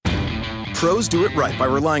Pros do it right by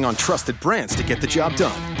relying on trusted brands to get the job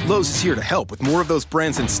done. Lowe's is here to help with more of those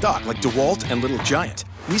brands in stock like DeWalt and Little Giant.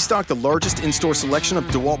 We stock the largest in-store selection of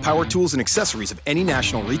DeWalt power tools and accessories of any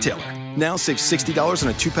national retailer. Now save $60 on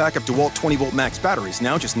a 2-pack of DeWalt 20-volt max batteries,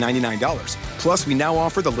 now just $99. Plus, we now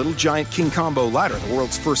offer the Little Giant King Combo ladder, the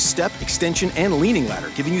world's first step, extension, and leaning ladder,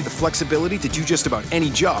 giving you the flexibility to do just about any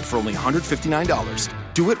job for only $159.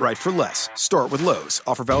 Do it right for less. Start with Lowe's.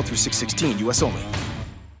 Offer valid through 6/16, U.S. only.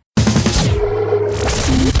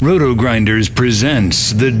 Roto-Grinders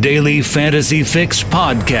presents the Daily Fantasy Fix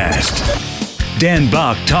podcast. Dan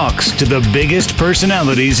Bach talks to the biggest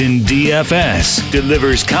personalities in DFS,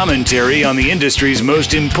 delivers commentary on the industry's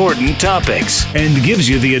most important topics, and gives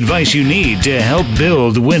you the advice you need to help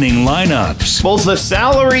build winning lineups. Both the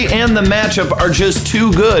salary and the matchup are just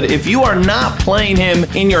too good. If you are not playing him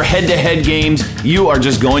in your head-to-head games, you are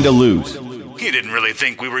just going to lose. You didn't really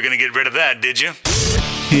think we were going to get rid of that, did you?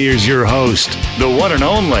 Here's your host, the one and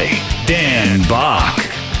only Dan Bach.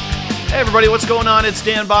 Hey everybody, what's going on? It's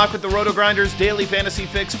Dan Bach with the Roto-Grinders Daily Fantasy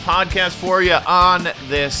Fix podcast for you on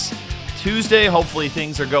this Tuesday. Hopefully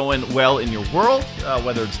things are going well in your world,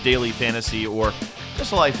 whether it's daily fantasy or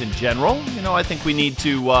just life in general. You know, I think we need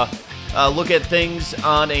to look at things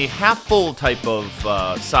on a half-full type of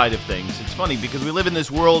side of things. It's funny because we live in this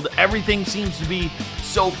world, everything seems to be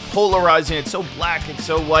so polarizing. It's so black, it's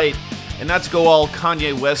so white. And not to go all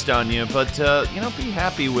Kanye West on you, but, be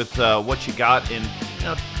happy with what you got. And,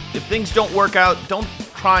 if things don't work out, don't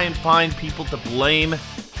try and find people to blame.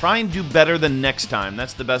 Try and do better the next time.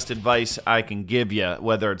 That's the best advice I can give you,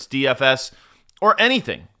 whether it's DFS or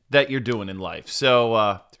anything that you're doing in life.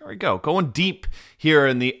 So there we go. Going deep here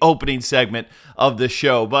in the opening segment of the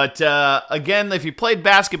show. But again, if you played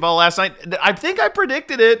basketball last night, I think I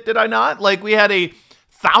predicted it, did I not? Like we had a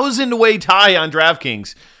 1,000-way tie on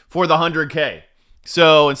DraftKings for the 100K.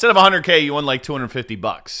 So instead of 100K, you won like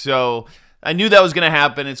 $250. So I knew that was going to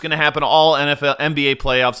happen. It's going to happen all NFL, NBA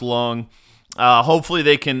playoffs long. Hopefully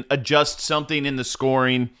they can adjust something in the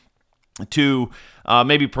scoring to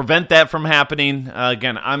maybe prevent that from happening.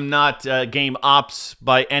 Again, I'm not game ops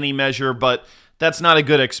by any measure, but that's not a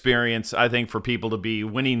good experience, I think, for people to be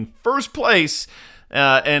winning first place in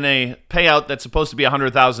a payout that's supposed to be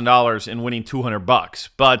 $100,000 and winning $200.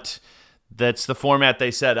 But that's the format they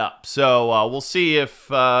set up. So we'll see if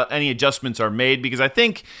any adjustments are made, because I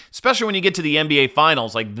think, especially when you get to the NBA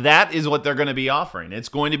Finals, like that is what they're going to be offering. It's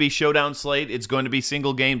going to be showdown slate. It's going to be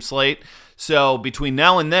single game slate. So between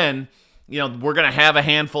now and then, we're going to have a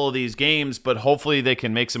handful of these games, but hopefully they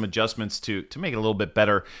can make some adjustments to make it a little bit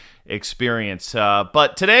better experience.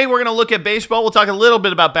 But today we're going to look at baseball. We'll talk a little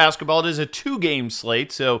bit about basketball. It is a 2-game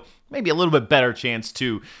slate, so maybe a little bit better chance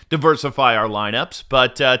to diversify our lineups.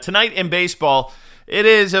 But tonight in baseball, it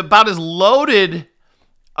is about as loaded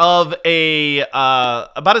of a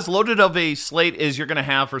slate as you're going to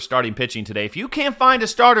have for starting pitching today. If you can't find a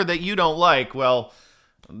starter that you don't like, well,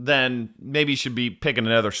 then maybe you should be picking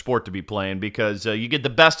another sport to be playing, because you get the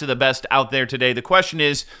best of the best out there today. The question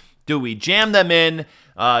is, do we jam them in?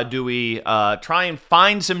 Do we try and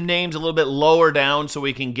find some names a little bit lower down so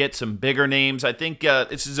we can get some bigger names? I think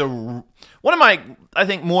this is one of my,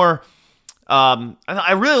 more,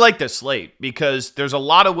 I really like this slate because there's a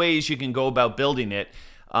lot of ways you can go about building it.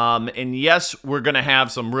 And yes, we're going to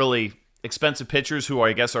have some really expensive pitchers who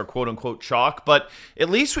I guess are quote-unquote chalk, but at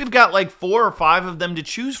least we've got like 4 or 5 of them to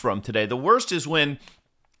choose from today. The worst is when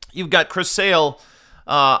you've got Chris Sale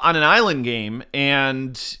on an island game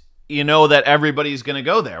and you know that everybody's going to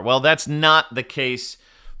go there. Well, that's not the case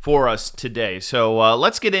for us today. So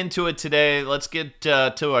let's get into it today. Let's get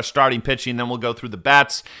to our starting pitching, then we'll go through the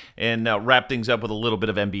bats and wrap things up with a little bit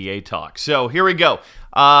of NBA talk. So here we go.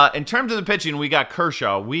 In terms of the pitching, we got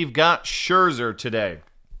Kershaw. We've got Scherzer today.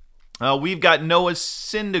 We've got Noah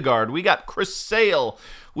Syndergaard. We got Chris Sale.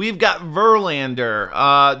 We've got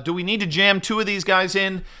Verlander. Do we need to jam 2 of these guys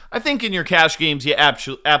in? I think in your cash games, you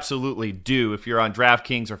absolutely do. If you're on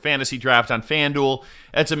DraftKings or FantasyDraft on FanDuel,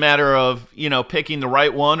 it's a matter of, picking the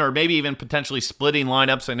right one or maybe even potentially splitting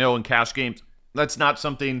lineups. I know in cash games, that's not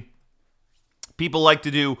something people like to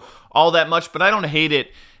do all that much, but I don't hate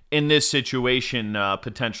it in this situation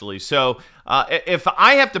potentially. So if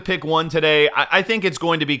I have to pick one today, I think it's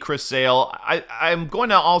going to be Chris Sale. I'm going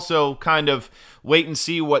to also kind of wait and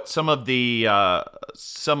see what some of the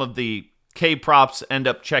K props end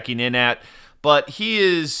up checking in at, but he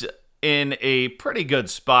is in a pretty good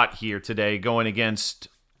spot here today going against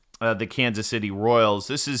the Kansas City Royals.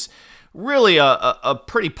 This is really a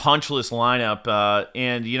pretty punchless lineup,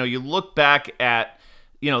 and you look back at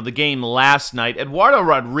the game last night. Eduardo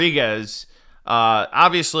Rodriguez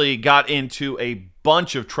obviously got into a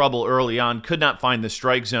bunch of trouble early on, could not find the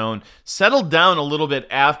strike zone, settled down a little bit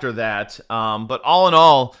after that, but all in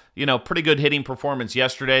all, pretty good hitting performance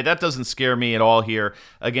yesterday. That doesn't scare me at all here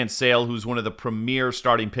against Sale, who's one of the premier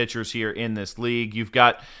starting pitchers here in this league. You've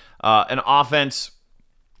got an offense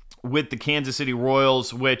with the Kansas City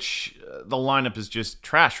Royals, which the lineup is just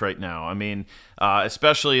trash right now. I mean,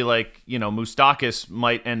 especially Moustakas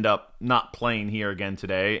might end up not playing here again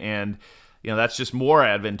today, and that's just more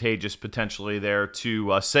advantageous potentially there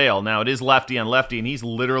to Sale. Now, it is lefty on lefty, and he's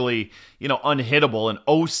literally, unhittable, an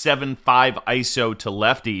 0.75 ISO to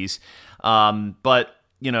lefties. But,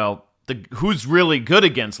 who's really good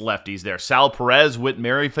against lefties there? Sal Perez, Whit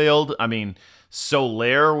Merrifield,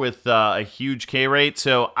 Soler with a huge K rate.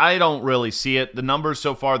 So I don't really see it. The numbers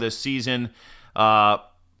so far this season,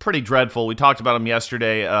 pretty dreadful. We talked about them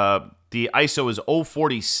yesterday. The ISO is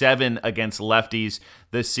 0.47 against lefties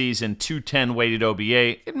this season, 210 weighted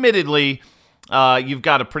OBA. Admittedly, you've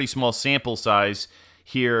got a pretty small sample size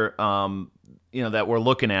here, that we're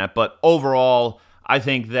looking at. But overall, I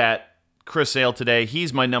think that Chris Sale today,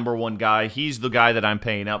 he's my number one guy. He's the guy that I'm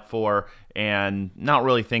paying up for and not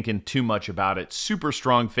really thinking too much about it. Super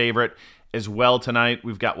strong favorite as well tonight.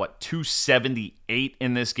 We've got, 278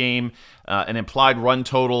 in this game, an implied run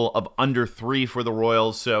total of under 3 for the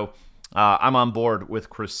Royals. So I'm on board with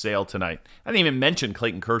Chris Sale tonight. I didn't even mention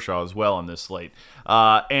Clayton Kershaw as well on this slate.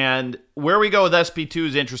 And where we go with SP2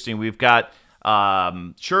 is interesting. We've got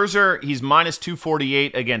Scherzer. He's minus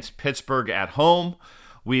 248 against Pittsburgh at home.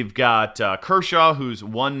 We've got Kershaw, who's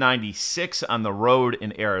 196 on the road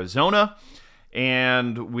in Arizona.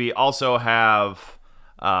 And we also have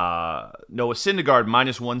Noah Syndergaard,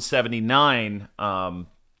 minus 179,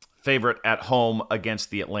 favorite at home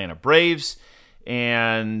against the Atlanta Braves.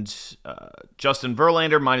 And Justin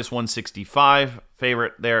Verlander, minus 165,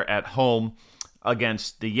 favorite there at home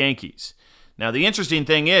against the Yankees. Now, the interesting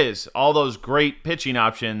thing is, all those great pitching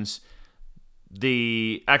options,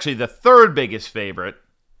 the third biggest favorite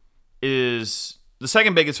is, the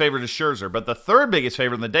second biggest favorite is Scherzer, but the third biggest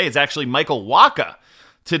favorite in the day is actually Michael Wacha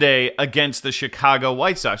today against the Chicago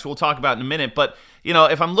White Sox. We'll talk about in a minute, but,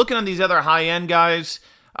 if I'm looking on these other high-end guys,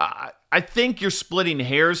 I think you're splitting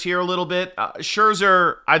hairs here a little bit.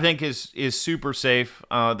 Scherzer, I think, is super safe.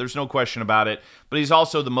 There's no question about it, but he's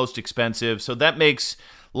also the most expensive, so that makes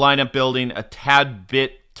lineup building a tad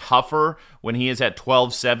bit tougher when he is at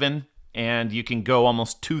 12-7, and you can go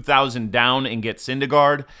almost 2,000 down and get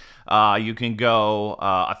Syndergaard. You can go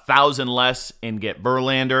 1,000 less and get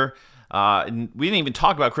Verlander. And we didn't even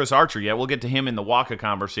talk about Chris Archer yet. We'll get to him in the Wacha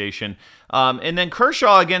conversation. And then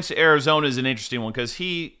Kershaw against Arizona is an interesting one because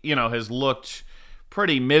he, has looked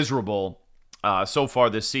pretty miserable so far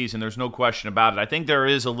this season. There's no question about it. I think there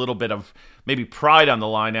is a little bit of maybe pride on the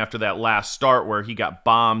line after that last start where he got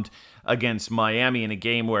bombed against Miami in a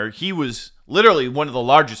game where he was literally one of the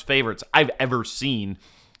largest favorites I've ever seen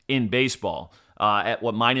in baseball at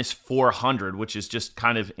minus 400, which is just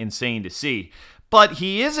kind of insane to see. But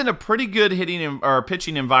he is in a pretty good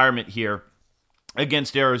pitching environment here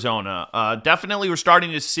against Arizona. Definitely we're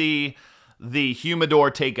starting to see the humidor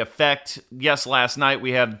take effect. Yes, last night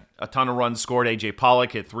we had a ton of runs scored. A.J.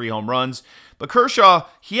 Pollock hit 3 home runs. But Kershaw,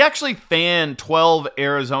 he actually fanned 12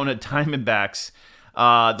 Arizona Diamondbacks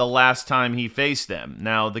the last time he faced them.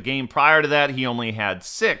 Now, the game prior to that, he only had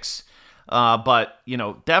 6. But,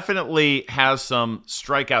 definitely has some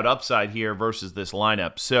strikeout upside here versus this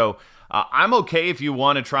lineup. So I'm okay if you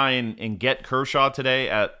want to try and get Kershaw today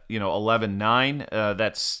at, 11.9.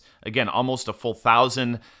 That's, again, almost a full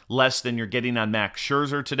 1,000 less than you're getting on Max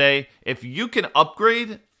Scherzer today. If you can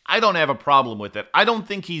upgrade, I don't have a problem with it. I don't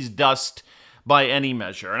think he's dust by any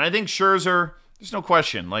measure. And I think Scherzer, there's no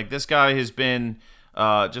question. This guy has been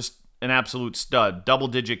just an absolute stud.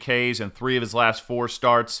 Double-digit Ks in 3 of his last 4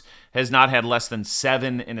 starts. Has not had less than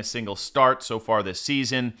 7 in a single start so far this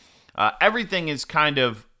season. Everything is kind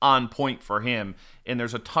of on point for him, and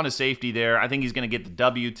there's a ton of safety there. I think he's going to get the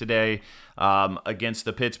W today against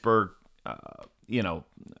the Pittsburgh,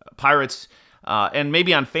 Pirates. And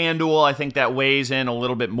maybe on FanDuel, I think that weighs in a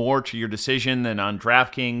little bit more to your decision than on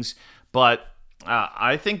DraftKings. But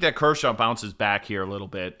I think that Kershaw bounces back here a little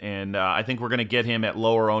bit, and I think we're going to get him at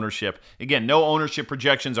lower ownership. Again, no ownership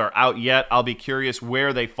projections are out yet. I'll be curious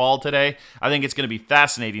where they fall today. I think it's going to be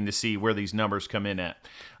fascinating to see where these numbers come in at.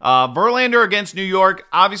 Verlander against New York,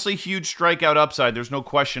 obviously huge strikeout upside. There's no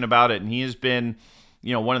question about it, and he has been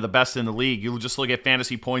one of the best in the league. You'll just look at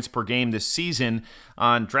fantasy points per game this season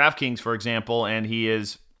on DraftKings, for example, and he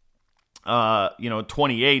is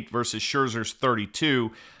 28 versus Scherzer's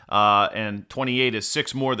 32. and 28 is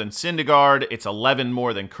 6 more than Syndergaard, it's 11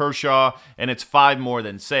 more than Kershaw, and it's 5 more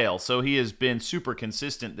than Sale. So he has been super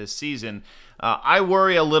consistent this season. I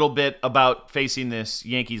worry a little bit about facing this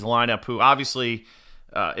Yankees lineup, who obviously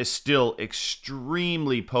is still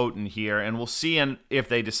extremely potent here, and we'll see if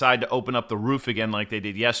they decide to open up the roof again like they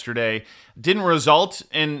did yesterday. Didn't result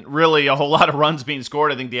in really a whole lot of runs being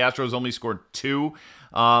scored. I think the Astros only scored 2,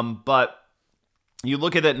 but you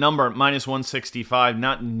look at that number, minus 165,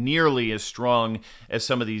 not nearly as strong as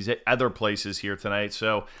some of these other places here tonight.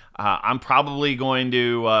 So I'm probably going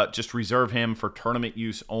to just reserve him for tournament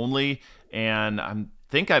use only, and I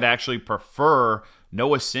think I'd actually prefer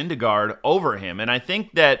Noah Syndergaard over him. And I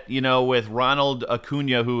think that, with Ronald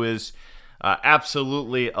Acuna, who is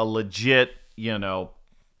absolutely a legit,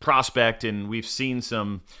 prospect, and we've seen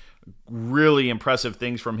some really impressive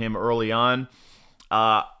things from him early on,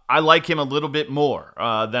 I like him a little bit more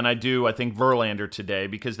than I do, I think, Verlander today,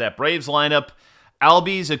 because that Braves lineup,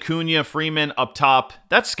 Albies, Acuna, Freeman up top,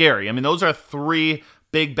 that's scary. I mean, those are 3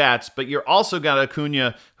 big bats, but you're also got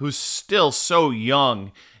Acuna, who's still so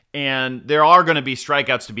young, and there are going to be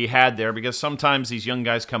strikeouts to be had there because sometimes these young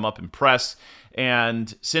guys come up and press, and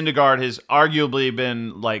Syndergaard has arguably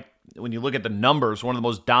been, like, when you look at the numbers, one of the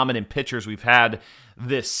most dominant pitchers we've had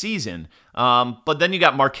this season. But then you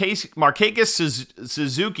got Markakis,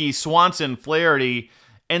 Suzuki, Swanson, Flaherty,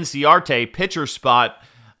 Enciarte, pitcher spot.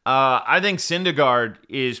 I think Syndergaard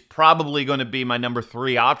is probably going to be my number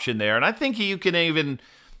 3 option there, and I think you can even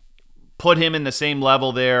put him in the same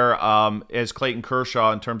level there as Clayton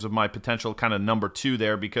Kershaw in terms of my potential kind of number 2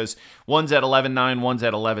 there, because one's at 11.9, one's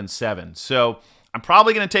at 11.7. So I'm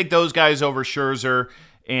probably going to take those guys over Scherzer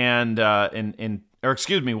one's at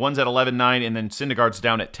 11.9, and then Syndergaard's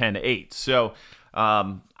down at 10.8. So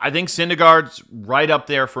I think Syndergaard's right up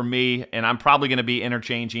there for me, and I'm probably going to be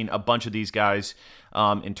interchanging a bunch of these guys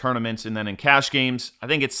in tournaments and then in cash games. I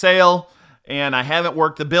think it's Sale, and I haven't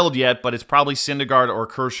worked the build yet, but it's probably Syndergaard or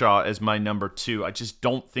Kershaw as my number 2. I just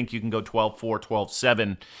don't think you can go 12-4,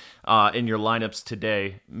 12-7 in your lineups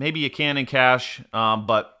today. Maybe you can in cash,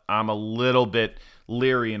 but I'm a little bit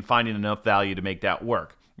leery in finding enough value to make that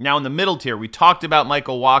work. Now, in the middle tier, we talked about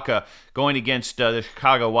Michael Wacha going against the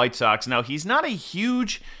Chicago White Sox. Now, he's not a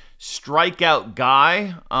huge strikeout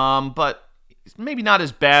guy, but maybe not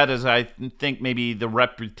as bad as I think maybe the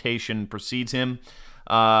reputation precedes him.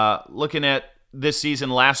 Looking at this season,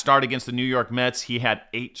 last start against the New York Mets, he had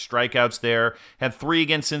 8 strikeouts there, had 3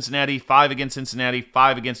 against Cincinnati, 5 against Cincinnati,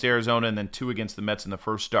 5 against Arizona, and then 2 against the Mets in the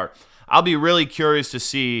first start. I'll be really curious to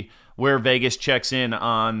see where Vegas checks in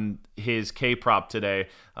on his K-prop today.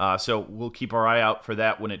 So we'll keep our eye out for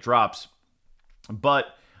that when it drops.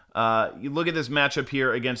 But you look at this matchup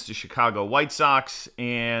here against the Chicago White Sox,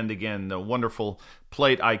 and again, the wonderful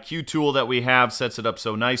plate IQ tool that we have sets it up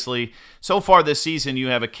so nicely. So far this season, you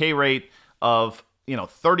have a K rate of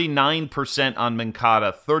 39% on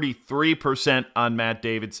Moncada, 33% on Matt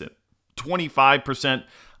Davidson, 25%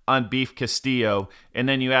 on Beef Castillo, and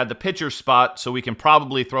then you add the pitcher spot, so we can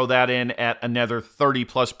probably throw that in at another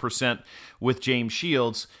 30+% with James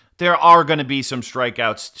Shields. There are going to be some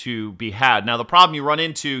strikeouts to be had. Now, the problem you run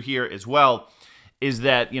into here as well is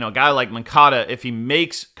that, a guy like Moncada, if he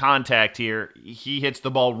makes contact here, he hits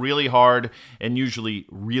the ball really hard and usually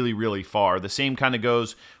really, really far. The same kind of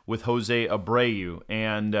goes with Jose Abreu.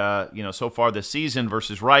 And, so far this season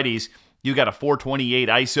versus righties, you got a 428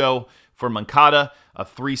 ISO for Moncada, a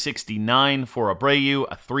 369 for Abreu,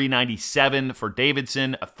 a 397 for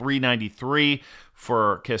Davidson, a 393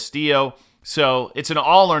 for Castillo. So it's an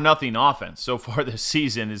all or nothing offense so far this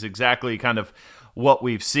season is exactly kind of what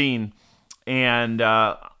we've seen. And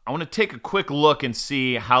I want to take a quick look and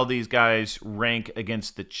see how these guys rank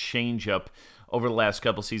against the changeup over the last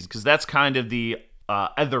couple seasons, because that's kind of the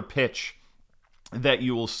other pitch that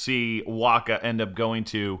you will see Wacha end up going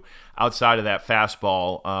to outside of that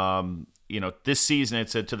fastball. This season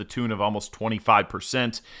it's to the tune of almost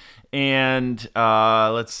 25%. And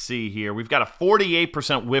let's see here. We've got a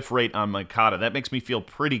 48% whiff rate on Moncada. That makes me feel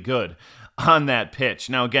pretty good on that pitch.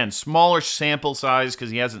 Now, again, smaller sample size because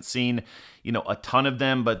he hasn't seen, a ton of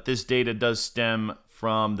them, but this data does stem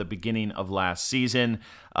from the beginning of last season.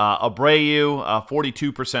 Abreu,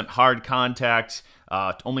 42% hard contact,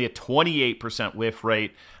 only a 28% whiff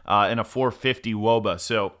rate, and a 450 WOBA.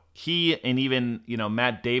 So he and even,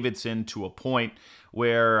 Matt Davidson to a point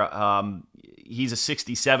where he's a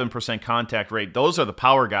 67% contact rate. Those are the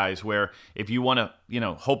power guys where if you want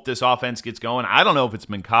to, hope this offense gets going, I don't know if it's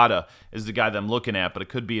Moncada is the guy that I'm looking at, but it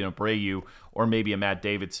could be an Abreu or maybe a Matt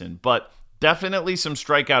Davidson. But definitely some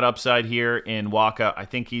strikeout upside here in Wacha. I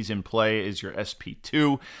think he's in play as your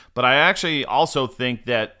SP2, but I actually also think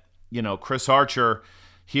that Chris Archer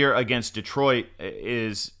here against Detroit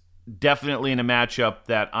is definitely in a matchup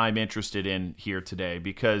that I'm interested in here today,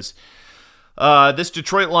 because this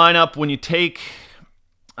Detroit lineup, when you take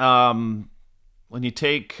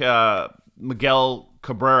Miguel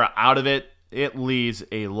Cabrera out of it, it leaves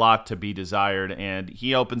a lot to be desired, and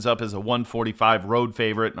he opens up as a 145 road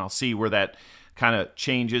favorite, and I'll see where that kind of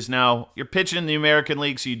changes. Now, you're pitching in the American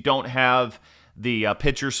League, so you don't have the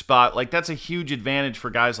pitcher spot. Like, that's a huge advantage for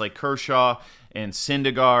guys like Kershaw and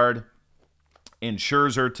Syndergaard and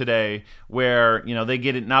Scherzer today, where, they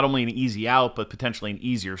get it not only an easy out, but potentially an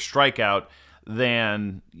easier strikeout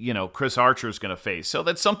than, Chris Archer is going to face. So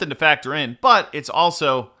that's something to factor in, but it's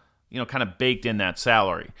also, kind of baked in that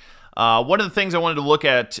salary. One of the things I wanted to look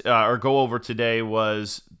at or go over today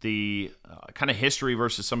was the kind of history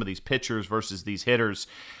versus some of these pitchers versus these hitters,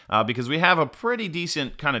 because we have a pretty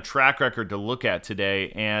decent kind of track record to look at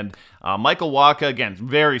today. And Michael Wacha, again,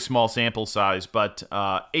 very small sample size, but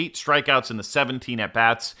 8 strikeouts in the 17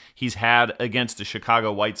 at-bats he's had against the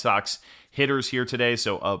Chicago White Sox hitters here today,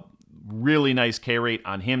 so a really nice K rate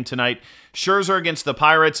on him tonight. Scherzer against the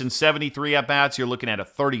Pirates in 73 at-bats, you're looking at a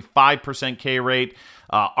 35% K rate.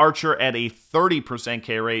 Archer at a 30%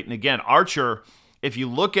 K rate. And again, Archer, if you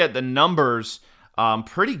look at the numbers,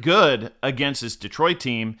 pretty good against this Detroit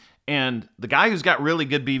team. And the guy who's got really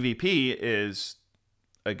good BVP is,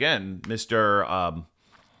 again, Mr.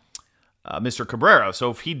 Cabrera.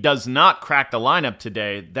 So if he does not crack the lineup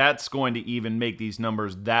today, that's going to even make these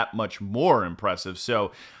numbers that much more impressive.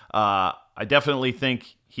 So I definitely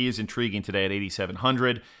think he is intriguing today at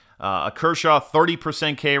 8,700. A Kershaw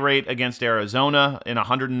 30% K rate against Arizona in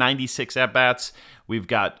 196 at-bats. We've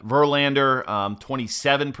got Verlander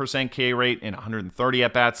 27% K rate in 130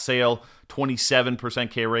 at-bats. Sale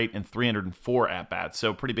 27% K rate in 304 at-bats.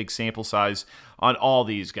 So pretty big sample size on all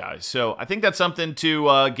these guys. So I think that's something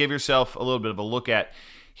to give yourself a little bit of a look at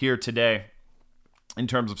here today in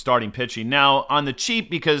terms of starting pitching. Now, on the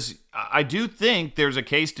cheap, because I do think there's a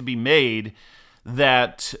case to be made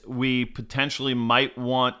that we potentially might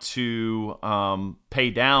want to pay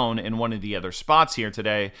down in one of the other spots here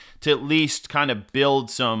today to at least kind of build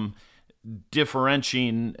some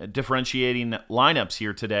differentiating lineups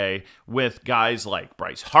here today with guys like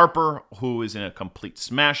Bryce Harper, who is in a complete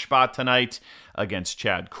smash spot tonight, against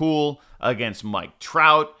Chad Kuhl, against Mike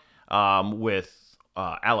Trout, with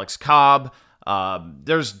Alex Cobb.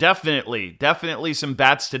 There's definitely some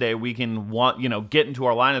bats today we can get into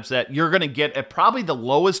our lineups that you're going to get at probably the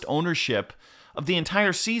lowest ownership of the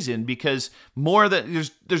entire season, because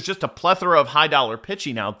there's just a plethora of high dollar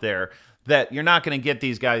pitching out there that you're not going to get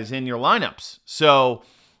these guys in your lineups. So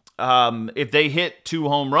if they hit 2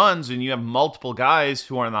 home runs and you have multiple guys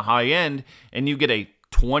who are on the high end and you get a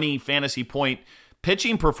 20 fantasy point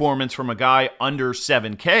pitching performance from a guy under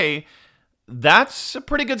 7K, that's a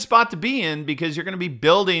pretty good spot to be in, because you're going to be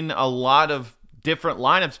building a lot of different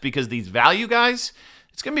lineups, because these value guys,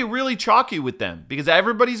 it's going to be really chalky with them because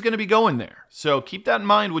everybody's going to be going there. So keep that in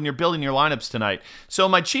mind when you're building your lineups tonight. So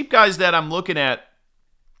my cheap guys that I'm looking at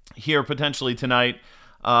here potentially tonight,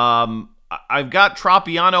 I've got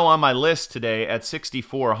Tropiano on my list today at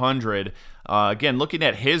 6,400. Again, looking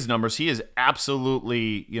at his numbers, he is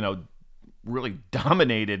absolutely, really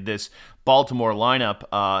dominated this Baltimore lineup,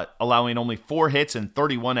 allowing only 4 hits and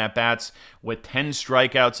 31 at-bats with 10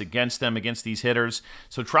 strikeouts against these hitters.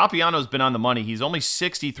 So Tropiano's been on the money. He's only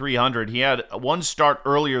 6,300. He had one start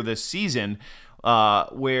earlier this season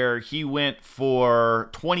where he went for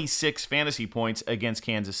 26 fantasy points against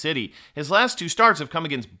Kansas City. His last 2 starts have come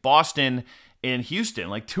against Boston and Houston,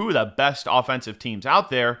 like 2 of the best offensive teams out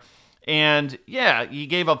there. And yeah, he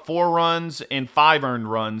gave up 4 runs and 5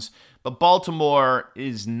 earned runs, but Baltimore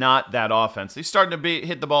is not that offense. They're starting to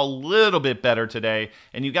hit the ball a little bit better today,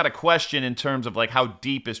 and you got a question in terms of like how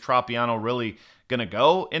deep is Tropiano really going to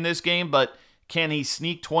go in this game, but can he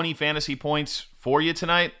sneak 20 fantasy points for you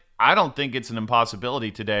tonight? I don't think it's an impossibility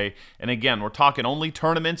today. And again, we're talking only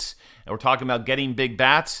tournaments, and we're talking about getting big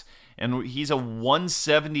bats, and he's a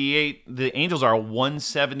 178. The Angels are a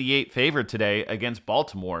 178 favorite today against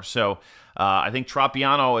Baltimore. So I think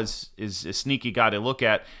Tropiano is a sneaky guy to look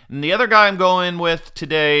at. And the other guy I'm going with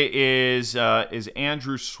today is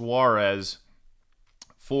Andrew Suarez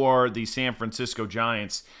for the San Francisco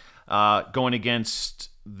Giants, going against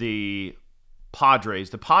the Padres.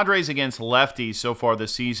 The Padres against lefties so far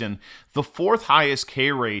this season, the 4th highest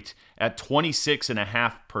K rate at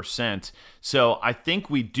 26.5%. So I think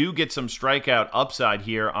we do get some strikeout upside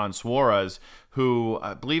here on Suarez, who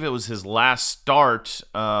I believe it was his last start.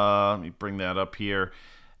 Let me bring that up here.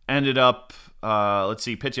 ended up,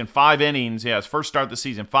 pitching 5 innings. Yeah, his first start of the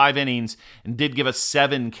season, 5 innings, and did give us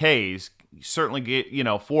 7 Ks. Certainly,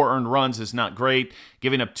 4 earned runs is not great.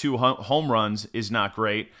 Giving up 2 home runs is not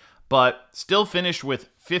great, but still finished with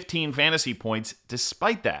 15 fantasy points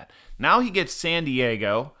despite that. Now he gets San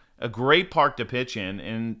Diego, a great park to pitch in,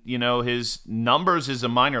 and, his numbers as a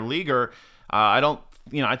minor leaguer,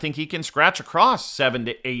 I think he can scratch across 7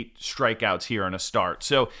 to 8 strikeouts here in a start.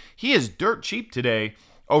 So he is dirt cheap today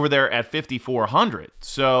over there at 5,400.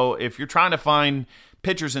 So if you're trying to find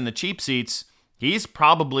pitchers in the cheap seats, he's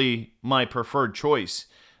probably my preferred choice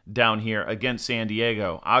down here against San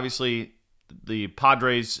Diego. Obviously, the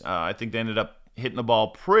Padres, I think they ended up hitting the ball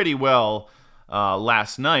pretty well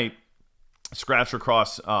last night, scratched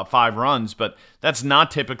across 5 runs, but that's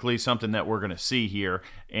not typically something that we're going to see here.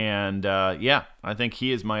 And I think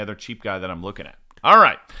he is my other cheap guy that I'm looking at. All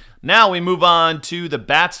right, now we move on to the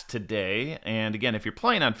bats today. And again, if you're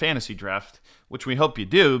playing on FantasyDraft, which we hope you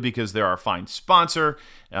do because they're our fine sponsor,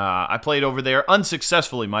 I played over there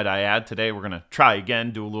unsuccessfully, might I add. Today we're going to try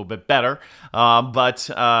again, do a little bit better. But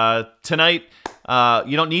tonight,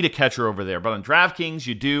 you don't need a catcher over there. But on DraftKings,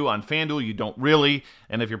 you do. On FanDuel, you don't really.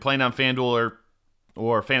 And if you're playing on FanDuel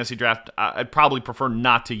or FantasyDraft, I'd probably prefer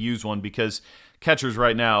not to use one because catchers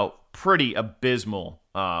right now, pretty abysmal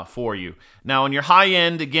for you. Now, on your high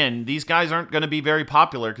end, again, these guys aren't going to be very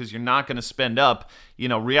popular because you're not going to spend up.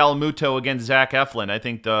 Real Muto against Zach Eflin. I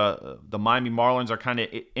think the Miami Marlins are kind of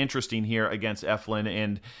interesting here against Eflin.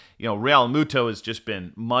 And, Real Muto has just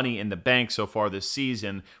been money in the bank so far this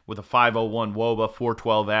season with a 5.01 WOBA,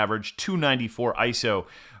 4.12 average, 2.94 ISO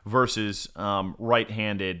versus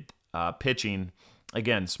right-handed pitching.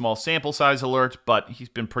 Again, small sample size alert, but he's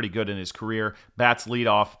been pretty good in his career. Bats lead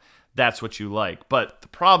off. That's what you like. But the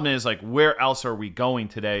problem is, where else are we going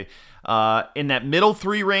today? In that middle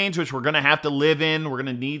 3 range, which we're going to have to live in, we're going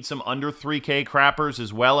to need some under 3K crappers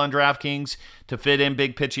as well on DraftKings to fit in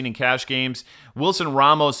big pitching and cash games. Wilson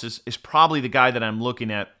Ramos is probably the guy that I'm looking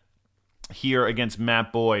at here against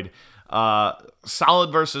Matt Boyd.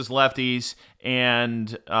 Solid versus lefties,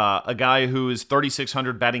 and a guy who is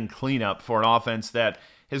 3,600 batting cleanup for an offense that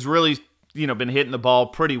has really, been hitting the ball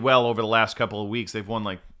pretty well over the last couple of weeks. They've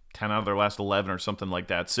won 10 out of their last 11 or something like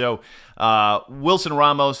that. So Wilson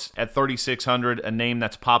Ramos at 3,600, a name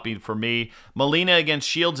that's popping for me. Molina against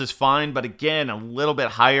Shields is fine, but again, a little bit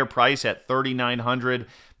higher price at 3,900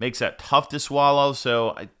 makes that tough to swallow. So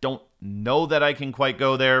I don't know that I can quite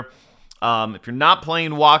go there. If you're not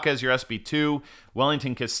playing Waka as your SB2,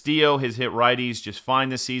 Wellington Castillo has hit righties just fine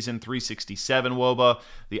this season, 367 WOBA,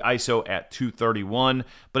 the ISO at 231.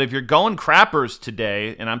 But if you're going crappers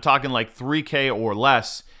today, and I'm talking 3K or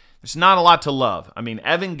less, there's not a lot to love. I mean,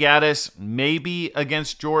 Evan Gattis maybe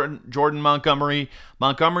against Jordan Montgomery.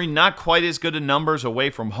 Montgomery not quite as good in numbers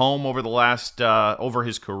away from home over the last over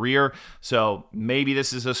his career. So maybe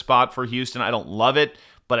this is a spot for Houston. I don't love it,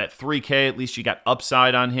 but at 3K, at least you got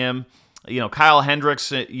upside on him. Kyle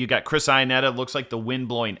Hendricks, you got Chris Iannetta, looks like the wind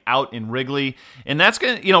blowing out in Wrigley. And that's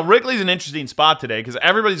going to, Wrigley's an interesting spot today because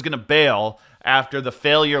everybody's going to bail after the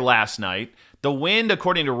failure last night. The wind,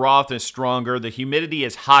 according to Roth, is stronger. The humidity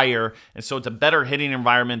is higher, and so it's a better hitting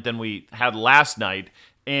environment than we had last night.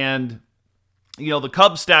 And, the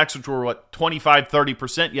Cubs stacks, which were, 25,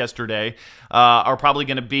 30% yesterday, are probably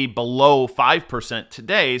going to be below 5%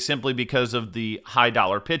 today simply because of the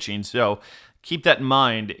high-dollar pitching. So keep that in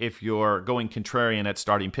mind if you're going contrarian at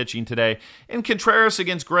starting pitching today. And Contreras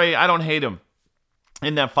against Gray, I don't hate him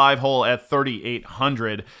in that 5-hole at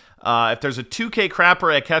 3,800. If there's a 2K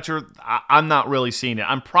crapper at catcher, I'm not really seeing it.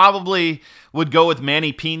 I probably would go with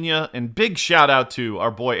Manny Pena, and big shout out to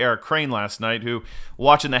our boy Eric Crane last night, who,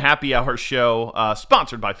 watching the Happy Hour show,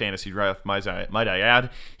 sponsored by FantasyDraft, might I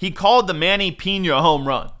add, he called the Manny Pena home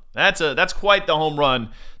run. That's quite the home run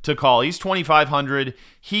to call. He's 2,500.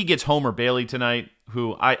 He gets Homer Bailey tonight,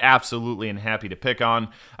 who I absolutely am happy to pick on.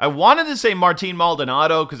 I wanted to say Martin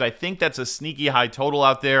Maldonado because I think that's a sneaky high total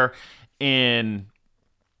out there for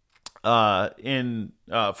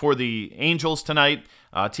the Angels tonight.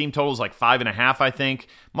 Team total is 5.5, I think.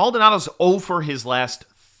 Maldonado's 0 for his last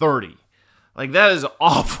 30. That is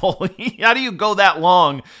awful. How do you go that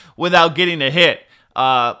long without getting a hit?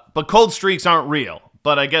 But cold streaks aren't real.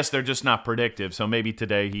 But I guess they're just not predictive. So maybe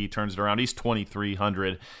today he turns it around. He's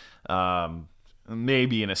 2,300.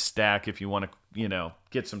 Maybe in a stack if you want to,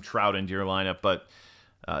 get some Trout into your lineup. But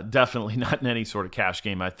definitely not in any sort of cash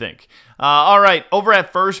game, I think. All right, over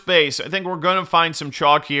at first base, I think we're going to find some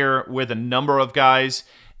chalk here with a number of guys.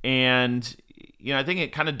 And, I think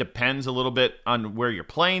it kind of depends a little bit on where you're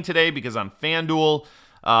playing today because on FanDuel,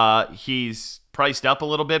 he's priced up a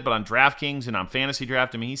little bit, but on DraftKings and on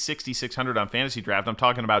FantasyDraft, I mean, he's 6,600 on FantasyDraft. I'm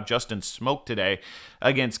talking about Justin Smoke today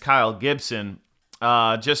against Kyle Gibson.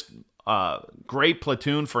 Great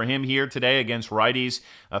platoon for him here today against righties.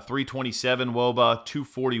 327 WOBA,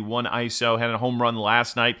 241 ISO, had a home run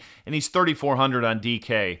last night, and he's 3,400 on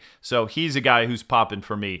DK. So he's a guy who's popping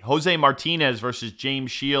for me. Jose Martinez versus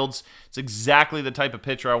James Shields. It's exactly the type of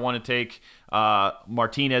pitcher I want to take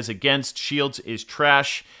Martinez against. Shields is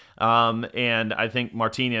trash. And I think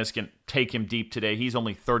Martinez can take him deep today. He's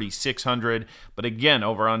only 3,600, but again,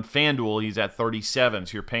 over on FanDuel, he's at 37,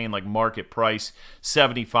 so you're paying like market price,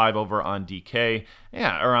 75 over on DK,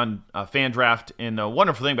 or on FanDraft. And the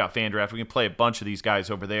wonderful thing about FanDraft, we can play a bunch of these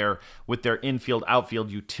guys over there with their infield,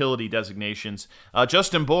 outfield utility designations.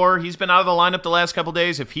 Justin Bour, he's been out of the lineup the last couple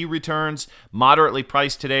days. If he returns, moderately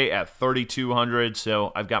priced today at 3,200,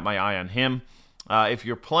 so I've got my eye on him. If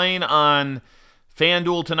you're playing on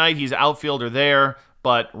FanDuel tonight, he's outfielder there,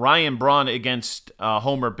 but Ryan Braun against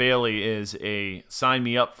Homer Bailey is a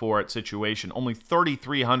sign-me-up-for-it situation. Only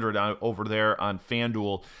 3,300 over there on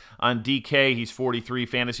FanDuel. On DK, he's 43,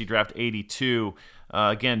 FantasyDraft 82.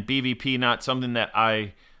 Again, BVP, not something that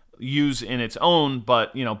I use in its own,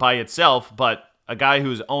 but by itself, but a guy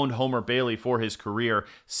who's owned Homer Bailey for his career,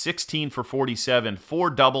 16 for 47, 4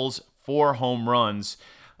 doubles, 4 home runs.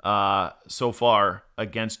 So far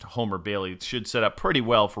against Homer Bailey. It should set up pretty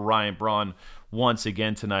well for Ryan Braun once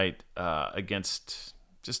again tonight against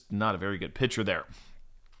just not a very good pitcher there.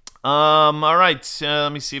 All right,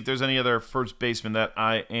 let me see if there's any other first baseman that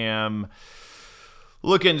I am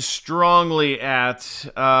looking strongly at.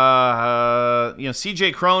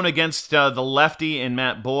 CJ Cron against the lefty and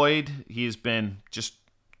Matt Boyd. He's been just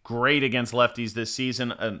great against lefties this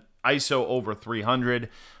season. An ISO over 300,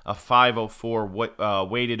 a 504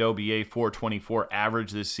 weighted OBA, 424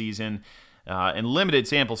 average this season, and limited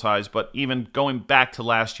sample size, but even going back to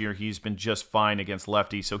last year, he's been just fine against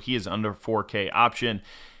lefties, so he is under 4K option.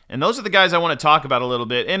 And those are the guys I want to talk about a little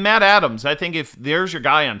bit. And Matt Adams, I think if there's your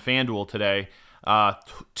guy on FanDuel today,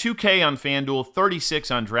 2K on FanDuel,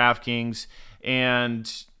 36 on DraftKings,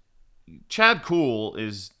 and Chad Kuhl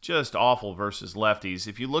is just awful versus lefties.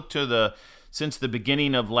 If you look to since the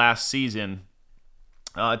beginning of last season,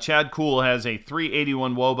 Chad Kuhl has a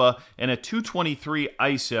 381 WOBA and a 223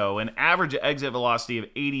 ISO, an average exit velocity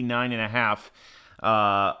of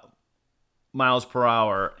 89.5 miles per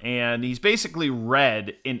hour, and he's basically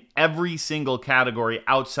red in every single category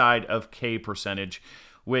outside of K percentage,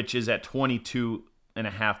 which is at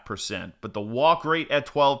 22.5%. But the walk rate at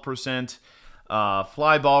 12%,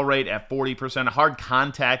 fly ball rate at 40%, hard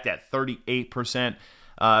contact at 38%.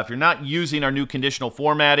 If you're not using our new conditional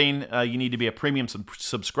formatting, you need to be a premium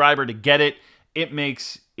subscriber to get it. It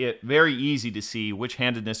makes it very easy to see which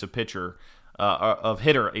handedness of hitter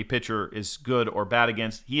a pitcher is good or bad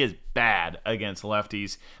against. He is bad against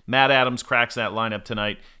lefties. Matt Adams cracks that lineup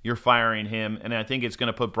tonight. You're firing him, and I think it's going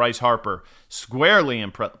to put Bryce Harper squarely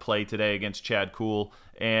in play today against Chad Kuhl.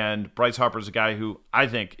 And Bryce Harper's a guy who I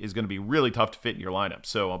think is going to be really tough to fit in your lineup.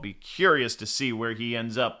 So I'll be curious to see where he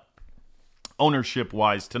ends up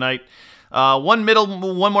ownership-wise tonight. One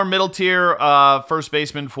more middle tier first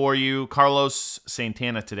baseman for you, Carlos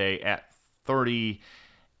Santana today at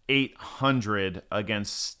 3,800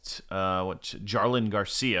 against Jarlin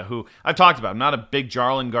Garcia, who I've talked about. I'm not a big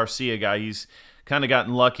Jarlin Garcia guy. He's kind of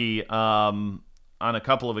gotten lucky on a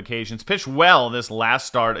couple of occasions. Pitched well this last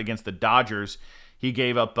start against the Dodgers. He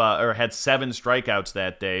gave up or had 7 strikeouts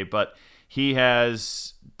that day, but he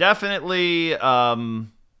has definitely.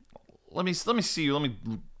 Let me see. Let me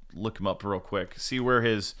look him up real quick. See where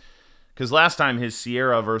because last time his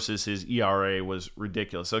SIERA versus his ERA was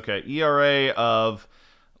ridiculous. Okay, ERA of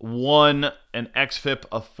 1, an xFIP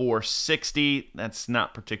of 460. That's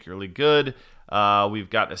not particularly good. We've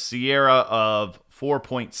got a SIERA of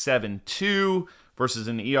 4.72 versus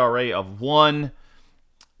an ERA of 1.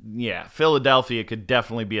 Yeah, Philadelphia could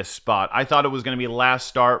definitely be a spot. I thought it was going to be last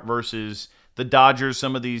start versus the Dodgers.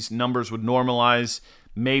 Some of these numbers would normalize.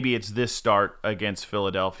 Maybe it's this start against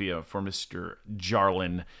Philadelphia for Mr.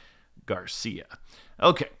 Jarlin Garcia.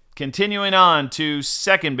 Okay, continuing on to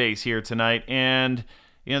second base here tonight. And,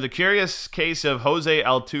 the curious case of Jose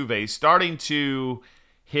Altuve starting to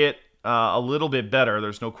hit a little bit better.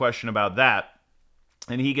 There's no question about that.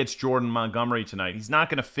 And he gets Jordan Montgomery tonight. He's not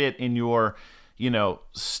going to fit in your,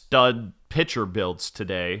 stud pitcher builds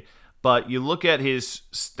today. But you look at his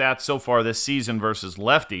stats so far this season versus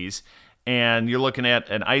lefties, and you're looking at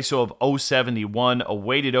an ISO of 071, a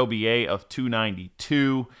weighted OBA of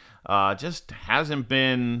 292. Just hasn't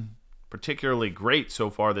been particularly great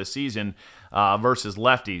so far this season versus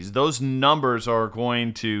lefties. Those numbers are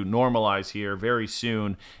going to normalize here very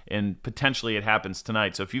soon, and potentially it happens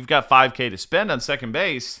tonight. So if you've got $5K to spend on second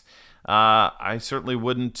base, I certainly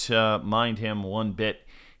wouldn't mind him one bit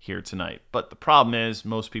here tonight. But the problem is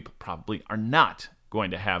most people probably are not going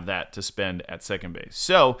to have that to spend at second base.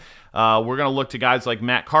 So we're going to look to guys like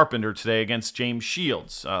Matt Carpenter today against James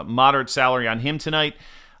Shields. Moderate salary on him tonight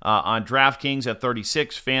on DraftKings at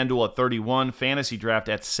 36, FanDuel at 31, FantasyDraft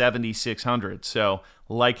at 7,600. So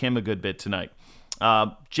like him a good bit tonight.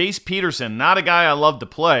 Jace Peterson, not a guy I love to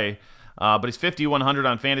play, but he's 5,100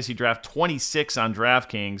 on FantasyDraft, 26 on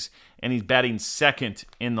DraftKings, and he's batting second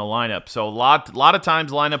in the lineup. So a lot of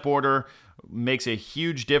times lineup order makes a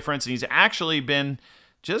huge difference, and he's actually been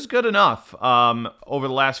just good enough over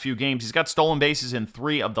the last few games. He's got stolen bases in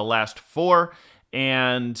 3 of the last 4,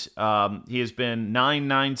 and he has been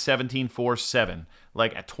 9, 17, 4, 7.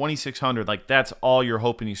 Like at 2,600, like that's all you're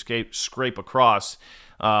hoping you scrape across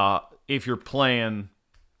if you're playing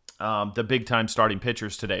the big-time starting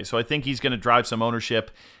pitchers today. So I think he's going to drive some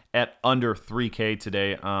ownership at under 3K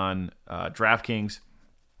today on DraftKings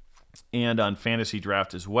and on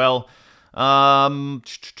FantasyDraft as well. Let's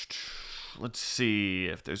see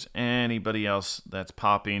if there's anybody else that's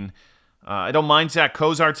popping. I don't mind Zach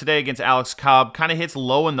Kozar today against Alex Cobb. Kind of hits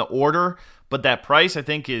low in the order, but that price I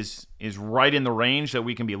think is right in the range that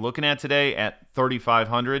we can be looking at today at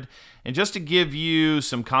 3,500. And just to give you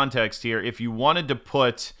some context here, if you wanted to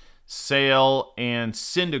put Sale and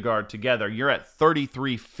Syndergaard together, you're at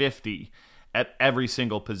 3,350 at every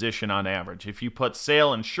single position on average. If you put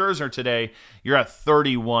Sale and Scherzer today, you're at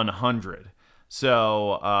 3,100.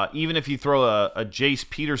 So even if you throw a Jace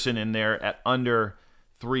Peterson in there at under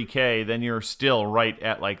 3K, then you're still right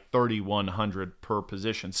at like 3,100 per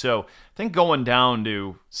position. So I think going down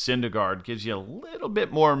to Syndergaard gives you a little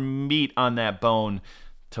bit more meat on that bone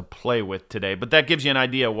to play with today. But that gives you an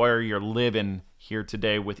idea where you're living here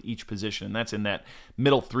today with each position. And that's in that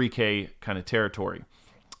middle 3K kind of territory.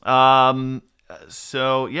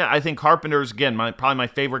 So yeah, I think Carpenter's again probably my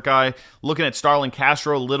favorite guy. Looking at Starlin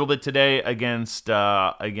Castro a little bit today against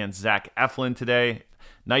Zach Eflin today.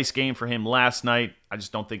 Nice game for him last night. I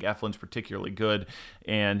just don't think Eflin's particularly good,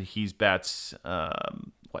 and he's bats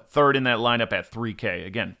third in that lineup at 3K.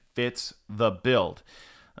 Again, fits the build.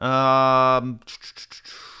 That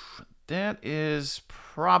is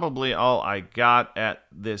probably all I got at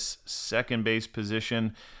this second base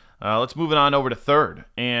position. Let's move it on over to third.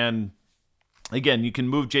 And again, you can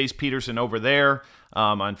move Jace Peterson over there.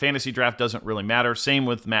 On FantasyDraft, doesn't really matter. Same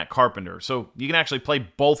with Matt Carpenter. So you can actually play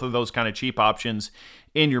both of those kind of cheap options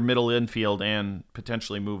in your middle infield and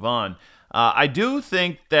potentially move on. I do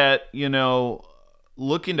think that,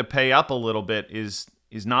 looking to pay up a little bit is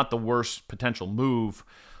not the worst potential move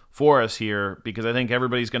for us here, because I think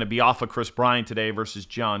everybody's going to be off of Chris Bryant today versus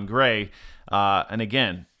John Gray. And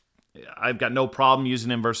again, I've got no problem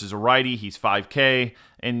using him versus a righty. He's 5K,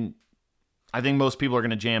 and I think most people are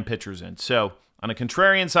going to jam pitchers in. So on a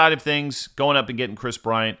contrarian side of things, going up and getting Chris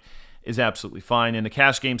Bryant is absolutely fine. In the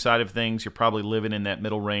cash game side of things, you're probably living in that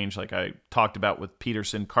middle range like I talked about with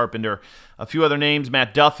Peterson, Carpenter. A few other names,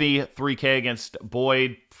 Matt Duffy, 3K against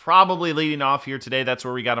Boyd, probably leading off here today. That's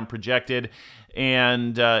where we got him projected.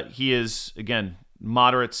 And he is, again,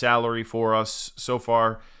 moderate salary for us so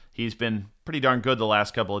far. He's been pretty darn good the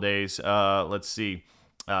last couple of days. Let's see.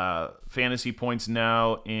 Fantasy points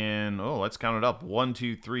now in, let's count it up. 1,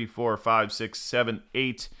 2, 3, 4, 5, 6, 7,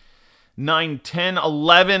 8, 9, 10,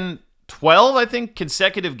 11, 12, I think,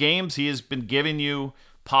 consecutive games. He has been giving you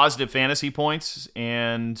positive fantasy points,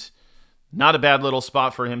 and not a bad little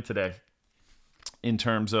spot for him today in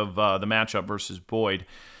terms of the matchup versus Boyd.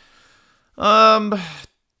 Todd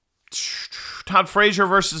Frazier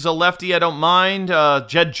versus a lefty, I don't mind.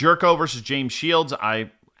 Jed Jerko versus James Shields,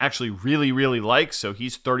 I actually really, really like. So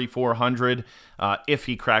he's 3,400. If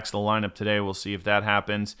he cracks the lineup today, we'll see if that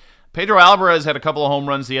happens. Pedro Alvarez had a couple of home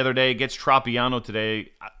runs the other day. Gets Tropiano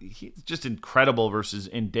today. He's just incredible versus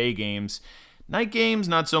in day games. Night games,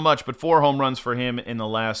 not so much, but 4 home runs for him in the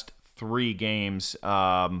last 3 games.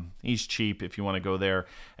 He's cheap if you want to go there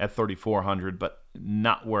at 3,400, but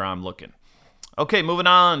not where I'm looking. Okay, moving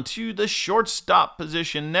on to the shortstop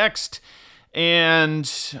position next. And,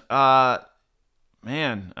 this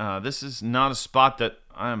is not a spot that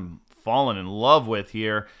I'm falling in love with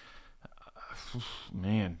here.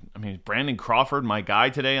 Brandon Crawford, my guy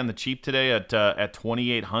today on the cheap today at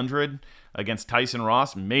 2,800 against Tyson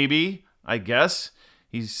Ross. Maybe, I guess.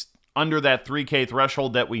 He's under that 3K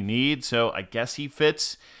threshold that we need, so I guess he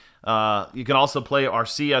fits. You can also play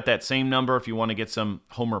Arcia at that same number if you want to get some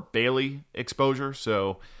Homer Bailey exposure.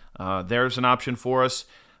 So There's an option for us.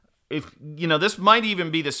 If this might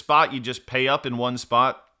even be the spot you just pay up in one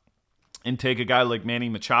spot and take a guy like Manny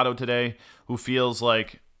Machado today, who feels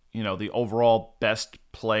like the overall best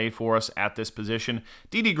play for us at this position.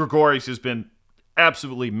 Didi Gregorius has been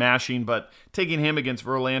absolutely mashing, but taking him against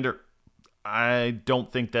Verlander, I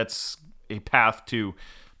don't think that's a path to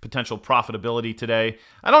potential profitability today.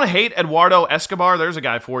 I don't hate Eduardo Escobar. There's a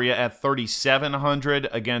guy for you at 3,700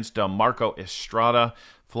 against Marco Estrada,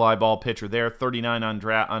 fly ball pitcher there. 39 on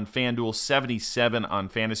FanDuel, 77 on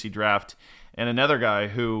FantasyDraft. And another guy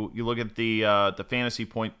who, you look at the fantasy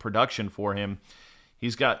point production for him,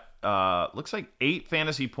 he's got looks like 8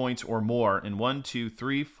 fantasy points or more in 1, 2,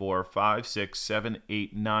 3, 4, 5, 6, 7,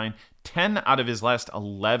 8, 9, 10 out of his last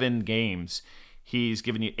 11 games. He's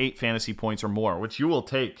given you 8 fantasy points or more, which you will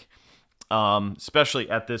take, especially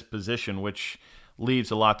at this position, which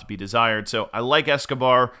leaves a lot to be desired. So I like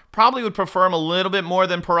Escobar. Probably would prefer him a little bit more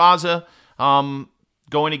than Peraza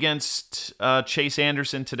going against Chase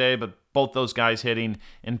Anderson today, but both those guys hitting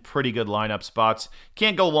in pretty good lineup spots.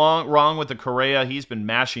 Can't go wrong with the Correa. He's been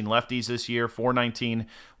mashing lefties this year. 419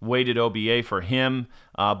 weighted OBA for him,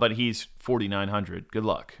 but he's 4,900. Good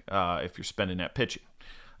luck if you're spending that pitching.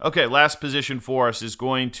 Okay, last position for us is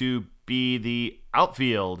going to be the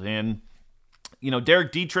outfield. And,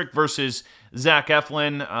 Derek Dietrich versus Zach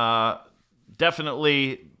Eflin,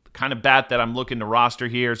 definitely kind of bat that I'm looking to roster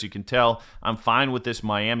here. As you can tell, I'm fine with this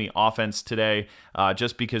Miami offense today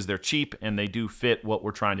just because they're cheap and they do fit what we're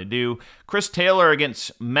trying to do. Chris Taylor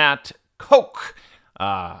against Matt Koch.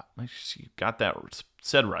 You got that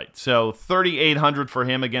said right. So 3,800 for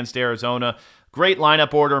him against Arizona. Great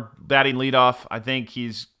lineup order, batting leadoff. I think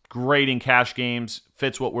he's great in cash games,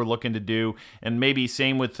 fits what we're looking to do. And maybe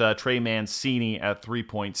same with Trey Mancini at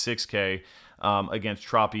 3.6K against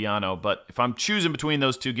Tropiano. But if I'm choosing between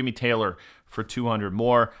those two, give me Taylor for 200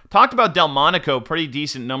 more. Talked about Delmonico, pretty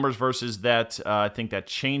decent numbers versus that, I think that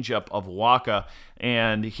changeup of Waka,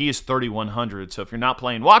 and he is 3,100. So if you're not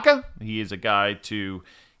playing Waka, he is a guy to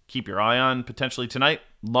keep your eye on potentially tonight.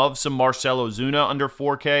 Love some Marcell Ozuna under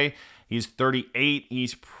 4K. He's 38.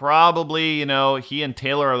 He's probably, he and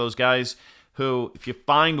Taylor are those guys who, if you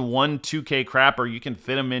find one 2K crapper, you can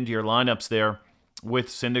fit them into your lineups there with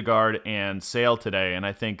Syndergaard and Sale today. And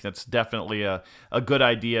I think that's definitely a good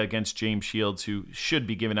idea against James Shields, who should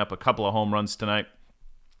be giving up a couple of home runs tonight.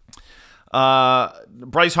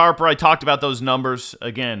 Bryce Harper, I talked about those numbers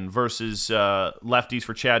again versus lefties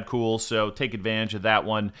for Chad Kuhl. So take advantage of that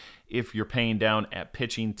one if you're paying down at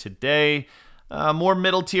pitching today. More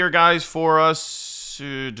middle tier guys for us.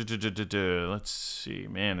 Let's see,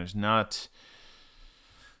 man. There's not,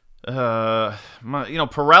 Pirella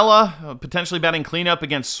potentially batting cleanup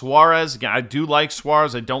against Suarez. Again, I do like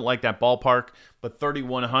Suarez. I don't like that ballpark, but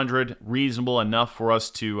 3,100 reasonable enough for us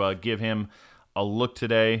to give him a look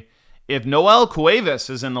today. If Noel Cuevas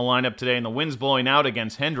is in the lineup today and the wind's blowing out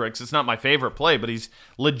against Hendricks, it's not my favorite play, but he's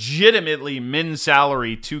legitimately min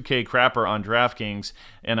salary 2K crapper on DraftKings,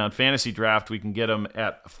 and on FantasyDraft we can get him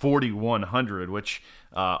at 4,100, which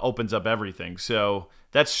opens up everything. So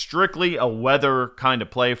that's strictly a weather kind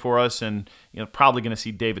of play for us, and probably going to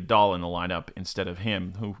see David Dahl in the lineup instead of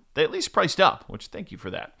him, who they at least priced up, which thank you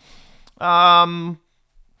for that.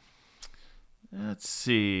 Let's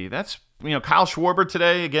see. That's Kyle Schwarber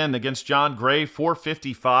today, again, against John Gray,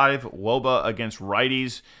 455. Woba against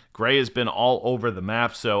righties. Gray has been all over the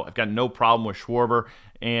map, so I've got no problem with Schwarber.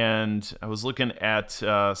 And I was looking at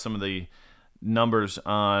some of the numbers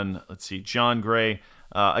on, John Gray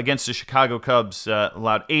against the Chicago Cubs.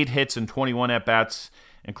 Allowed 8 hits and 21 at-bats,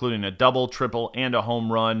 including a double, triple, and a home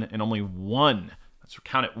run, and only one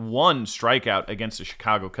strikeout against the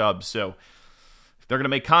Chicago Cubs. So they're going to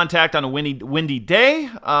make contact on a windy day.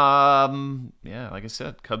 Like I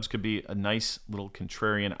said, Cubs could be a nice little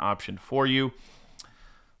contrarian option for you.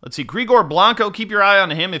 Let's see, Grigor Blanco, keep your eye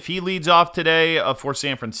on him if he leads off today for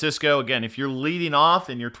San Francisco. Again, if you're leading off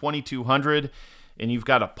and you're 2,200 and you've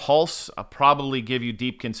got a pulse, I'll probably give you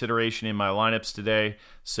deep consideration in my lineups today.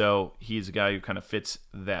 So he's a guy who kind of fits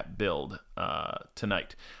that build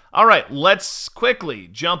tonight. All right, let's quickly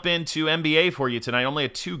jump into NBA for you tonight. Only a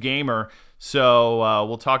 2-gamer. So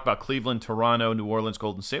we'll talk about Cleveland, Toronto, New Orleans,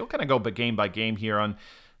 Golden State. We'll kind of go game by game here on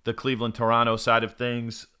the Cleveland-Toronto side of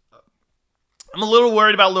things. I'm a little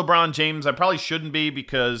worried about LeBron James. I probably shouldn't be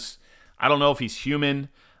because I don't know if he's human.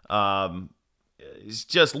 He's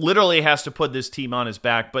just literally has to put this team on his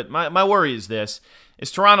back. But my worry is this,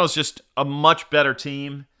 is Toronto's just a much better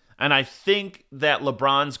team. And I think that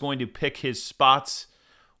LeBron's going to pick his spots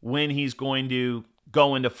when he's going to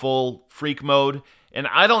go into full freak mode. And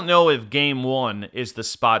I don't know if game 1 is the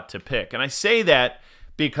spot to pick. And I say that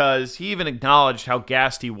because he even acknowledged how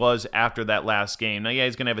gassed he was after that last game. Now, yeah,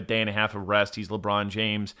 he's going to have a day and a half of rest. He's LeBron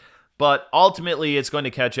James. But ultimately, it's going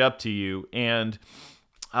to catch up to you. And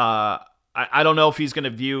I don't know if he's going to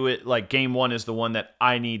view it like game one is the one that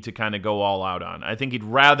I need to kind of go all out on. I think he'd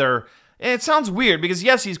rather... It sounds weird because,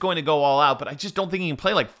 yes, he's going to go all out, but I just don't think he can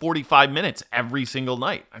play like 45 minutes every single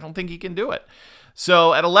night. I don't think he can do it.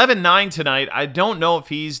 So at 11-9 tonight, I don't know if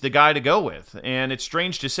he's the guy to go with. And it's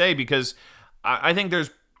strange to say because I think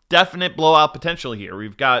there's definite blowout potential here.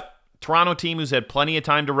 We've got Toronto team who's had plenty of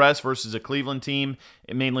time to rest versus a Cleveland team,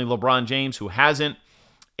 mainly LeBron James, who hasn't.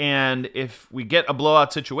 And if we get a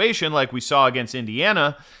blowout situation like we saw against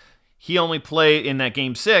Indiana, he only played in that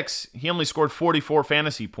game 6, he only scored 44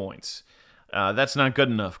 fantasy points. That's not good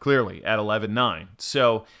enough, clearly, at 11-9.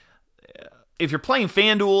 So if you're playing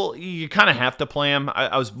FanDuel, you kind of have to play him.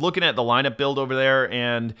 I was looking at the lineup build over there,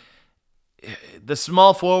 and the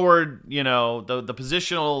small forward, the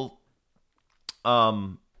positional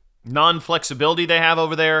non-flexibility they have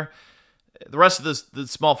over there, the rest of the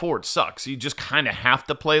small forward sucks. You just kind of have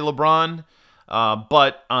to play LeBron.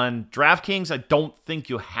 But on DraftKings, I don't think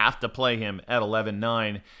you have to play him at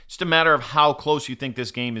 11-9. Just a matter of how close you think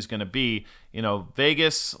this game is going to be.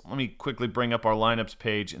 Vegas, let me quickly bring up our lineups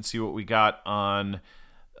page and see what we got on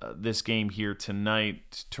this game here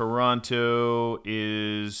tonight. Toronto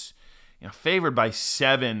is favored by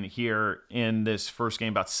 7 here in this first game,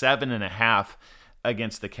 about 7.5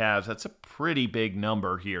 against the Cavs. That's a pretty big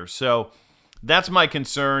number here. So that's my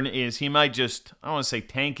concern is he might just, I don't want to say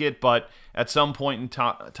tank it, but at some point in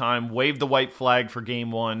time, wave the white flag for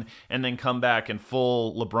game 1 and then come back in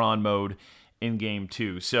full LeBron mode in game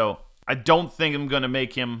 2. So I don't think I'm going to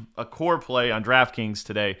make him a core play on DraftKings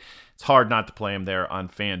today. It's hard not to play him there on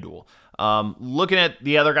FanDuel. Looking at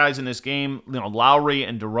the other guys in this game, Lowry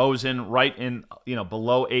and DeRozan right in,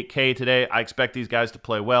 below 8K today. I expect these guys to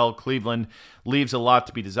play well. Cleveland leaves a lot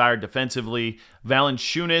to be desired defensively.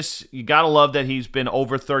 Valanciunas, you got to love that he's been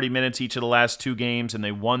over 30 minutes each of the last 2 games, and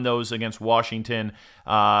they won those against Washington,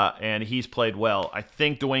 and he's played well. I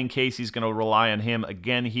think Dwayne Casey's going to rely on him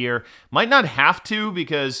again here. Might not have to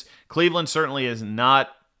because Cleveland certainly is not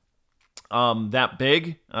that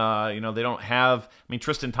big. They don't have,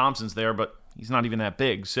 Tristan Thompson's there, but he's not even that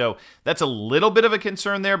big. So that's a little bit of a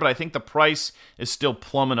concern there, but I think the price is still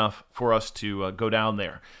plumb enough for us to go down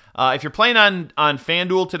there. If you're playing on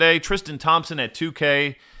FanDuel today, Tristan Thompson at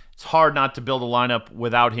 2K, it's hard not to build a lineup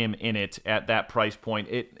without him in it at that price point.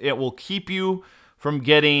 It will keep you from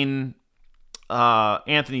getting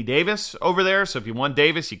Anthony Davis over there. So if you want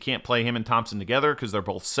Davis, you can't play him and Thompson together because they're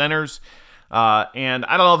both centers. And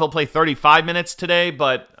I don't know if he'll play 35 minutes today,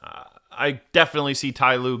 but I definitely see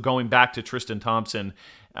Ty Lue going back to Tristan Thompson.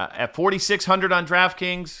 At 4,600 on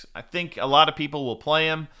DraftKings, I think a lot of people will play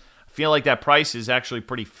him. I feel like that price is actually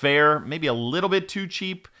pretty fair, maybe a little bit too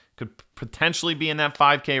cheap. Could potentially be in that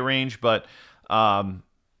 5K range, but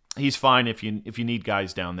he's fine if you need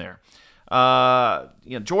guys down there.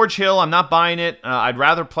 George Hill, I'm not buying it. I'd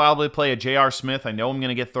rather probably play a J.R. Smith. I know I'm going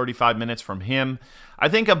to get 35 minutes from him. I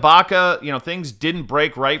think Ibaka, things didn't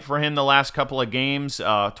break right for him the last couple of games.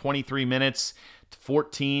 23 minutes,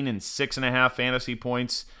 14 and 6.5 fantasy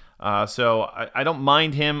points. So I don't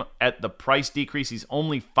mind him at the price decrease. He's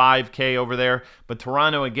only 5K over there. But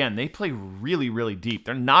Toronto, again, they play really, really deep.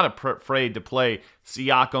 They're not afraid to play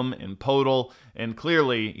Siakam and Podol. And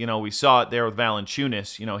clearly, we saw it there with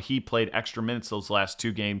Valanciunas. He played extra minutes those last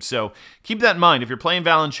 2 games. So keep that in mind. If you're playing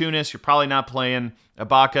Valanciunas, you're probably not playing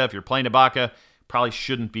Ibaka. If you're playing Ibaka, probably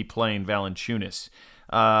shouldn't be playing Valanciunas.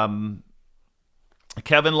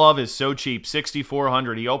 Kevin Love is so cheap,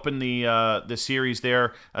 6,400. He opened the series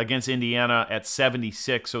there against Indiana at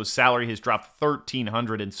 76, so his salary has dropped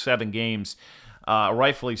 1,300 in 7 games.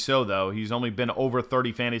 Rightfully so, though. He's only been over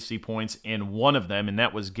 30 fantasy points in 1 of them, and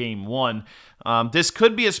that was game 1. This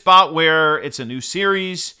could be a spot where it's a new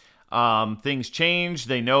series. Things change.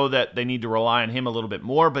 They know that they need to rely on him a little bit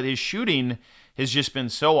more, but his shooting has just been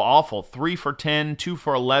so awful. 3 for 10, 2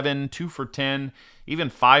 for 11, 2 for 10, even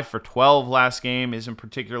 5 for 12 last game isn't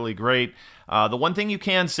particularly great. The one thing you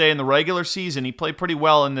can say in the regular season, he played pretty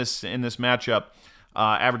well in this matchup,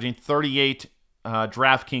 averaging 38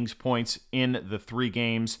 DraftKings points in the 3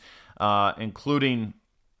 games, including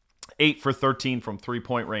 8 for 13 from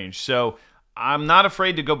 3-point range. So I'm not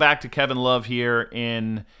afraid to go back to Kevin Love here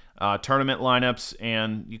in tournament lineups,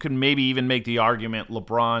 and you could maybe even make the argument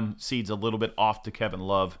LeBron cedes a little bit off to Kevin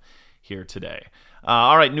Love here today.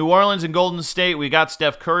 All right, New Orleans and Golden State. We got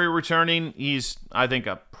Steph Curry returning. He's, I think,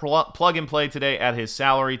 a plug and play today at his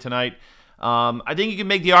salary tonight. I think you can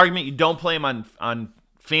make the argument you don't play him on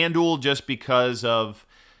FanDuel just because of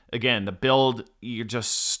again, the build, you're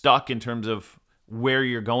just stuck in terms of where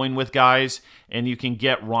you're going with guys, and you can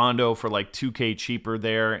get Rondo for like $2K cheaper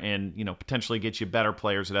there and, potentially get you better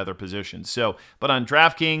players at other positions. So, but on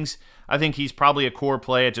DraftKings, I think he's probably a core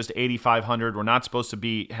play at just 8,500. We're not supposed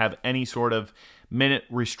to have any sort of minute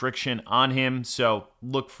restriction on him, so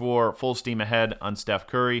look for full steam ahead on Steph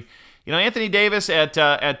Curry. Anthony Davis at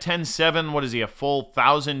 10.7, what is he, a full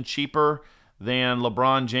 1,000 cheaper than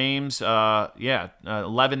LeBron James?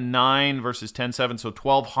 11.9 versus 10.7, so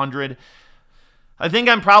 1,200. I think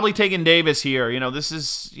I'm probably taking Davis here. This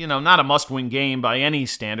is, not a must-win game by any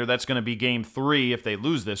standard. That's going to be game 3 if they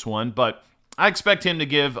lose this one, but I expect him to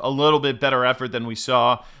give a little bit better effort than we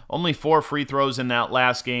saw. Only 4 free throws in that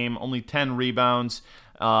last game, only 10 rebounds,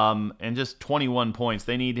 and just 21 points.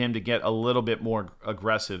 They need him to get a little bit more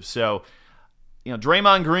aggressive. So,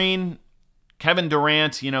 Draymond Green, Kevin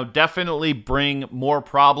Durant, definitely bring more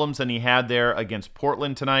problems than he had there against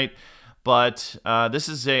Portland tonight. But this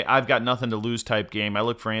is a I've got nothing to lose type game. I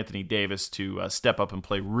look for Anthony Davis to step up and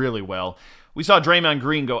play really well. We saw Draymond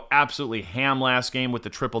Green go absolutely ham last game with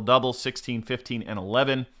the triple-double, 16, 15, and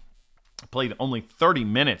 11. Played only 30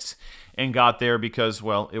 minutes and got there because,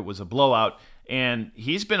 well, it was a blowout. And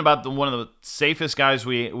he's been about one of the safest guys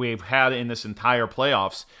we've had in this entire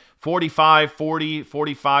playoffs. 45, 40,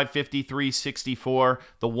 45, 53, 64.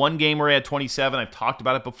 The one game where he had 27, I've talked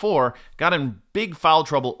about it before, got in big foul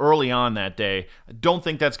trouble early on that day. I don't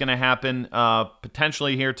think that's going to happen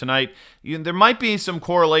potentially here tonight. There might be some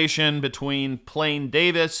correlation between playing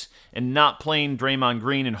Davis and not playing Draymond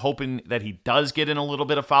Green and hoping that he does get in a little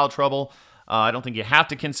bit of foul trouble. I don't think you have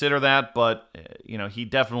to consider that, but he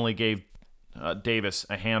definitely gave Davis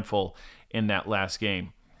a handful in that last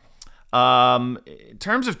game. In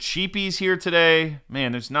terms of cheapies here today,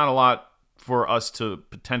 man, there's not a lot for us to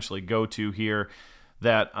potentially go to here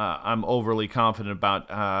that I'm overly confident about.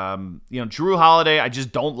 Jrue Holiday, I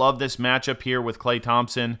just don't love this matchup here with Klay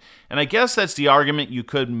Thompson. And I guess that's the argument you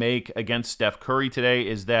could make against Steph Curry today,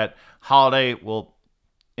 is that Holiday will,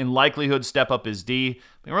 in likelihood, step up his D.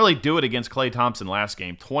 They really do it against Klay Thompson last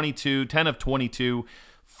game. 10 of 22.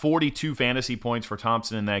 42 fantasy points for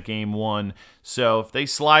Thompson in that game 1. So if they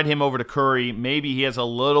slide him over to Curry, maybe he has a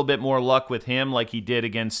little bit more luck with him like he did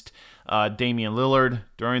against Damian Lillard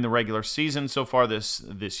during the regular season. So far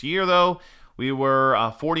this year, though, we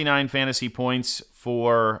were 49 fantasy points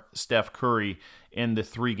for Steph Curry in the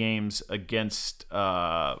 3 games against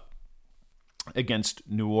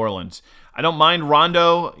New Orleans. I don't mind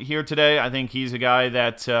Rondo here today. I think he's a guy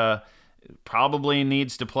that probably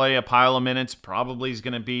needs to play a pile of minutes. Probably is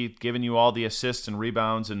going to be giving you all the assists and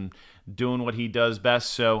rebounds and doing what he does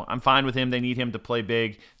best. So I'm fine with him. They need him to play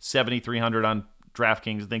big. 7,300 on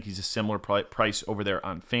DraftKings. I think he's a similar price over there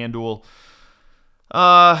on FanDuel.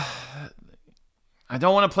 I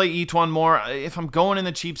don't want to play Etuan more. If I'm going in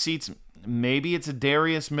the cheap seats, maybe it's a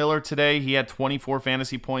Darius Miller today. He had 24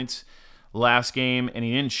 fantasy points last game, and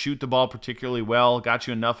he didn't shoot the ball particularly well. Got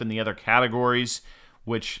you enough in the other categories,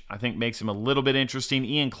 which I think makes him a little bit interesting.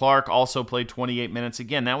 Ian Clark also played 28 minutes.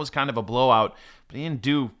 Again, that was kind of a blowout, but he didn't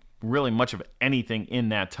do really much of anything in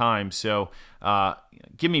that time. So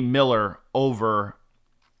give me Miller over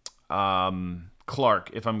Clark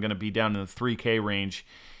if I'm going to be down in the 3K range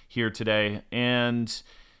here today. And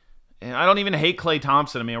I don't even hate Klay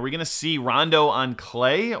Thompson. I mean, are we going to see Rondo on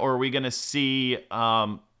Klay, or are we going to see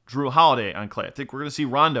Jrue Holiday on Klay? I think we're going to see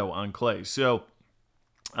Rondo on Klay. So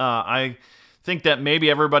I think that maybe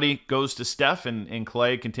everybody goes to Steph, and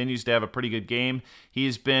Klay continues to have a pretty good game.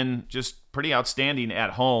 He's been just pretty outstanding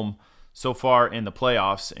at home so far in the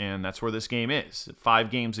playoffs, and that's where this game is.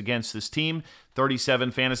 5 games against this team,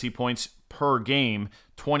 37 fantasy points per game,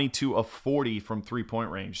 22 of 40 from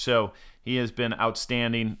three-point range. So he has been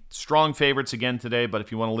outstanding. Strong favorites again today, but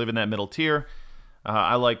if you want to live in that middle tier,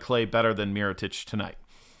 I like Klay better than Mirotic tonight.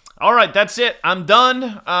 All right, that's it. I'm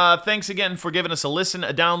done. Thanks again for giving us a listen,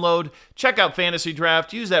 a download. Check out Fantasy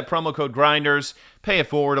Draft. Use that promo code Grinders. Pay it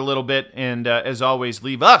forward a little bit. And as always,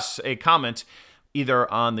 leave us a comment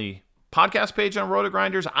either on the podcast page on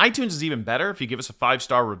RotoGrinders. iTunes is even better. If you give us a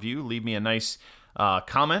 5-star review, leave me a nice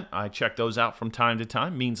comment. I check those out from time to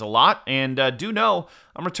time. Means a lot. And do know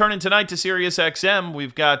I'm returning tonight to SiriusXM.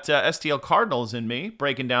 We've got STL Cardinals in me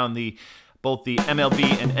breaking down both the MLB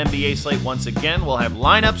and NBA slate once again. We'll have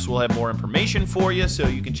lineups. We'll have more information for you, so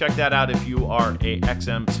you can check that out if you are a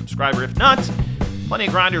XM subscriber. If not, plenty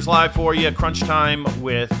of Grinders live for you. Crunch time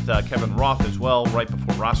with Kevin Roth as well, right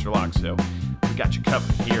before roster lock. So we got you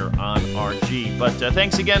covered here on RG. But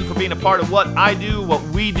thanks again for being a part of what I do, what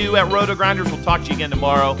we do at RotoGrinders. We'll talk to you again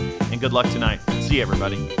tomorrow, and good luck tonight. See you,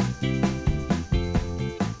 everybody.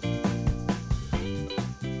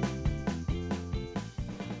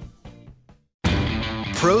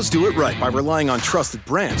 Pros do it right by relying on trusted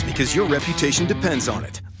brands because your reputation depends on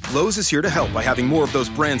it. Lowe's is here to help by having more of those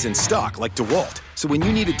brands in stock, like DeWalt. So when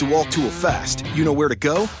you need a DeWalt tool fast, you know where to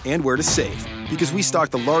go and where to save. Because we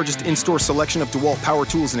stock the largest in-store selection of DeWalt power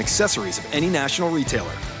tools and accessories of any national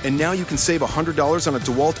retailer. And now you can save $100 on a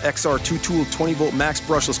DeWalt XR 2-tool 20-volt max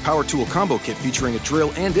brushless power tool combo kit featuring a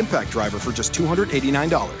drill and impact driver for just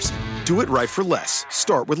 $289. Do it right for less.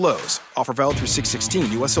 Start with Lowe's. Offer valid through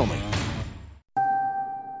 6/16, U.S. only.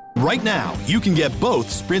 Right now, you can get both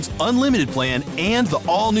Sprint's unlimited plan and the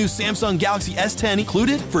all-new Samsung Galaxy S10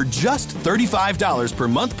 included for just $35 per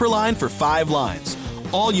month per line for 5 lines.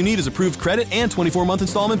 All you need is approved credit and 24-month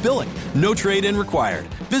installment billing. No trade-in required.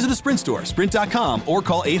 Visit a Sprint store, sprint.com, or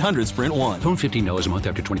call 800-SPRINT-1. Phone $15 a month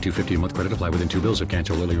after $22.50 a month credit. Apply within 2 bills. If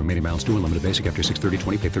cancel early, remaining balance due. Unlimited basic after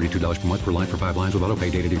 6/30/20. Pay $32 per month per line for 5 lines with auto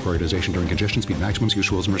pay. Data deprioritization during congestion. Speed maximums.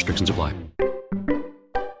 Use rules and restrictions apply.